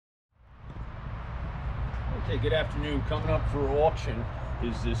Okay, good afternoon. Coming up for auction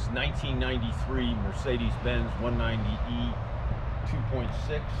is this 1993 Mercedes-Benz 190e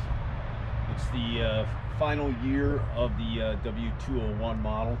 2.6. It's the final year of the W201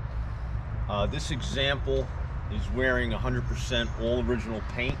 model. This example is wearing 100% all original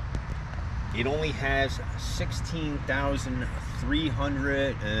paint. It only has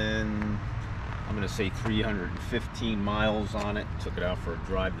 16,300 and I'm going to say 315 miles on it. Took it out for a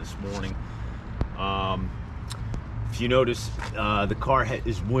drive this morning. If you notice, the car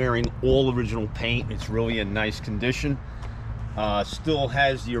is wearing all original paint. It's really in nice condition. Still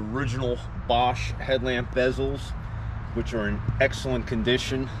has the original Bosch headlamp bezels, which are in excellent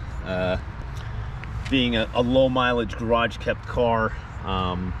condition. Being a low mileage garage kept car,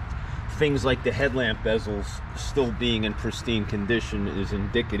 things like the headlamp bezels still being in pristine condition is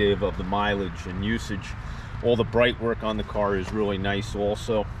indicative of the mileage and usage. All the bright work on the car is really nice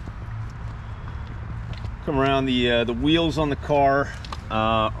also. Come around, the wheels on the car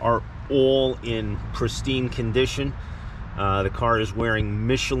are all in pristine condition. The car is wearing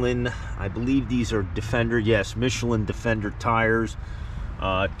Michelin, I believe these are Defender, yes, Michelin Defender tires,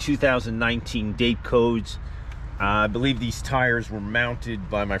 2019 date codes. I believe these tires were mounted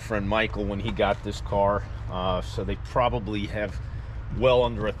by my friend Michael when he got this car, so they probably have well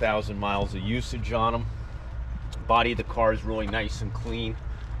under 1,000 miles of usage on them. Body of the car is really nice and clean.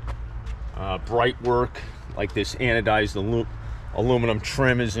 Bright work, like this anodized aluminum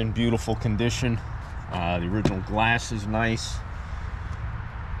trim is in beautiful condition. The original glass is nice.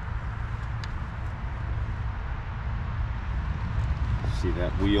 See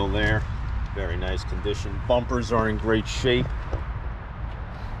that wheel there? Very nice condition. Bumpers are in great shape.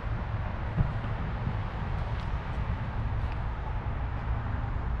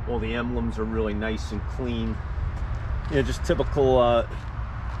 All the emblems are really nice and clean. Yeah, just typical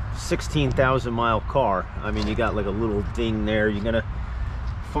 16,000 mile car. I mean, you got like a little ding there. You're gonna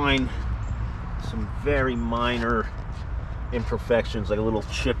find some very minor imperfections, like a little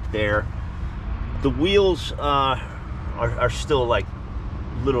chip there. The wheels are still like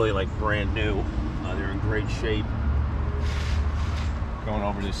literally like brand new. They're in great shape. Going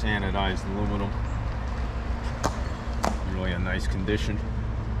over this anodized aluminum, really a nice condition.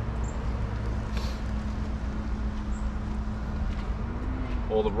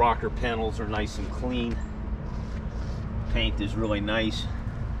 All the rocker panels are nice and clean. Paint is really nice.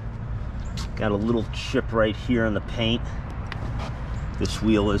 Got a little chip right here on the paint. This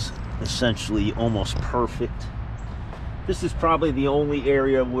wheel is essentially almost perfect. This is probably the only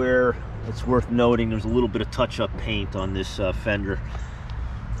area where it's worth noting there's a little bit of touch-up paint on this fender.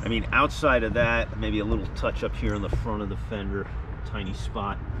 I mean, outside of that, maybe a little touch-up here on the front of the fender, tiny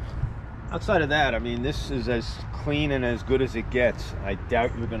spot. Outside of that, I mean, this is as clean and as good as it gets. I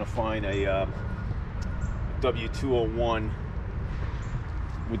doubt you're going to find a W201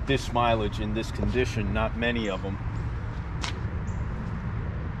 with this mileage in this condition. Not many of them.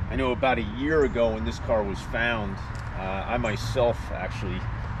 I know about a year ago when this car was found, I myself actually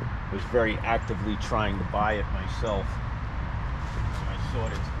was very actively trying to buy it myself. When I saw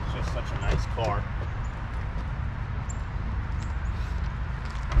it, it's just such a nice car.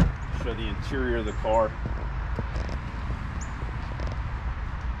 Show the interior of the car.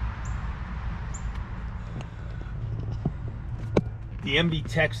 The MB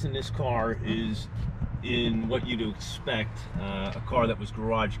text in this car is in what you'd expect. A car that was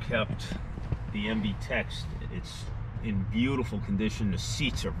garage kept. The MB text, it's in beautiful condition. The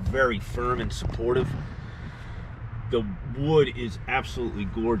seats are very firm and supportive. The wood is absolutely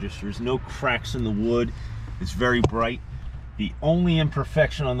gorgeous. There's no cracks in the wood. It's very bright. The only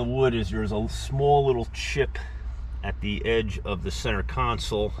imperfection on the wood is there's a small little chip at the edge of the center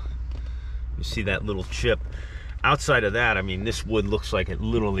console. You see that little chip. Outside of that, I mean, this wood looks like it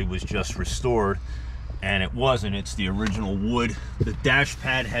literally was just restored, and it wasn't. It's the original wood. The dash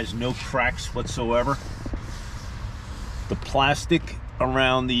pad has no cracks whatsoever. The plastic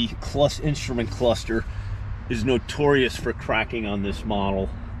around the instrument cluster is notorious for cracking on this model.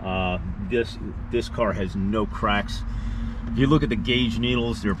 This car has no cracks. If you look at the gauge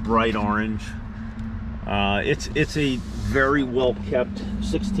needles, they're bright orange. It's a very well kept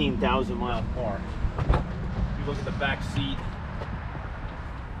 16,000 mile car. If you look at the back seat,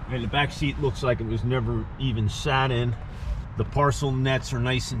 and the back seat looks like it was never even sat in. The parcel nets are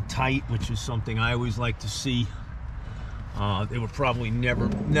nice and tight, which is something I always like to see. They were probably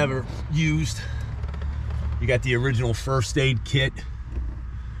never used. You got the original first aid kit.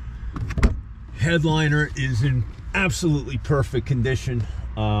 Headliner is in absolutely perfect condition.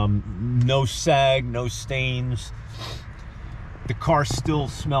 No sag, no stains. The car still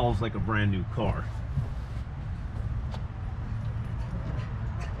smells like a brand new car.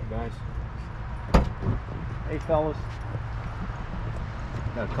 guys. Hey, fellas.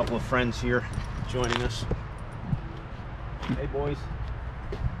 Got a couple of friends here joining us. Hey, boys.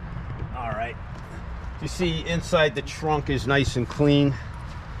 All right. You see, inside the trunk is nice and clean.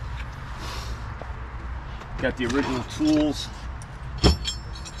 Got the original tools,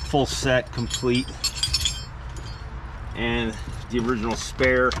 full set, complete, and the original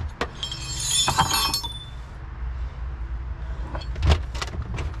spare.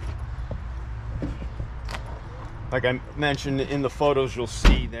 Like I mentioned in the photos, you'll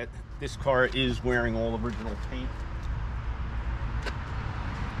see that this car is wearing all original paint.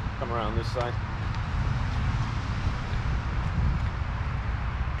 Come around this side.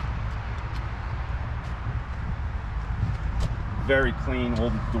 Very clean, all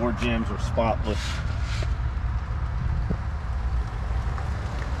the door jambs are spotless.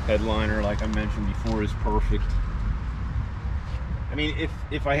 Headliner, like I mentioned before, is perfect. I mean,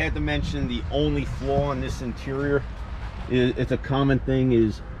 if I had to mention the only flaw in this interior, it's a common thing,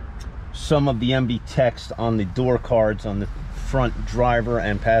 is some of the MB text on the door cards on the front driver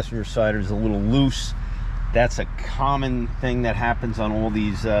and passenger side is a little loose. That's a common thing that happens on all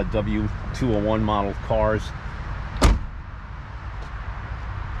these W201 model cars.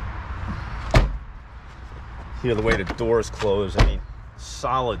 Here, the way the doors close, I mean,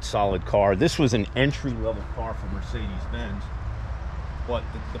 solid car. This was an entry-level car for Mercedes-Benz, but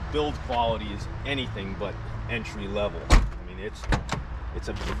the build quality is anything but entry level. I mean, it's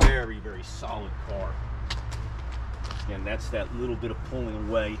a very solid car. Again, that's that little bit of pulling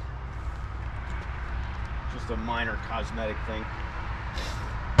away, just a minor cosmetic thing.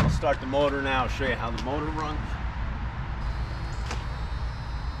 I'll start the motor now, show you how the motor runs.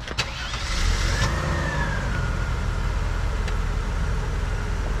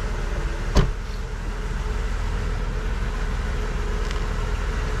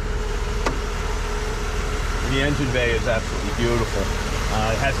 The engine bay is absolutely beautiful.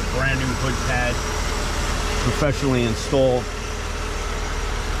 It has a brand new hood pad, professionally installed.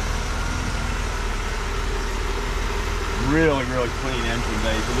 Really clean engine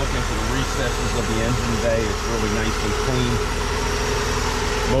bay. If you look into the recesses of the engine bay, it's really nice and clean.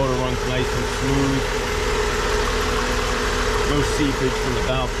 Motor runs nice and smooth. No seepage from the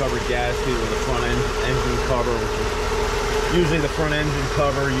valve cover gasket or the front end engine cover, which is usually the front engine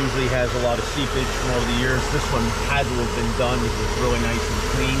cover usually has a lot of seepage from over the years. This one had to have been done because it's really nice and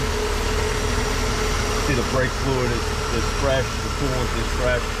clean. See, the brake fluid is fresh, the coolant is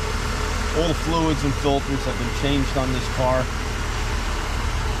fresh. All the fluids and filters have been changed on this car.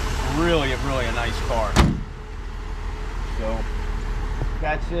 Really a nice car. So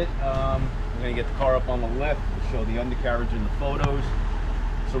that's it. I'm gonna get the car up on the lift, show the undercarriage in the photos.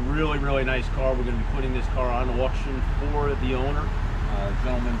 It's a really nice car. We're going to be putting this car on auction for the owner. A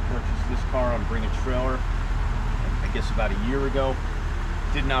gentleman purchased this car on Bring a Trailer, I guess about a year ago.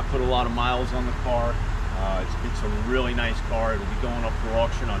 Did not put a lot of miles on the car. It's a really nice car. It'll be going up for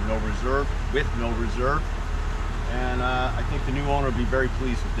auction on with no reserve. And I think the new owner will be very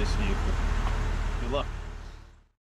pleased with this vehicle. Good luck.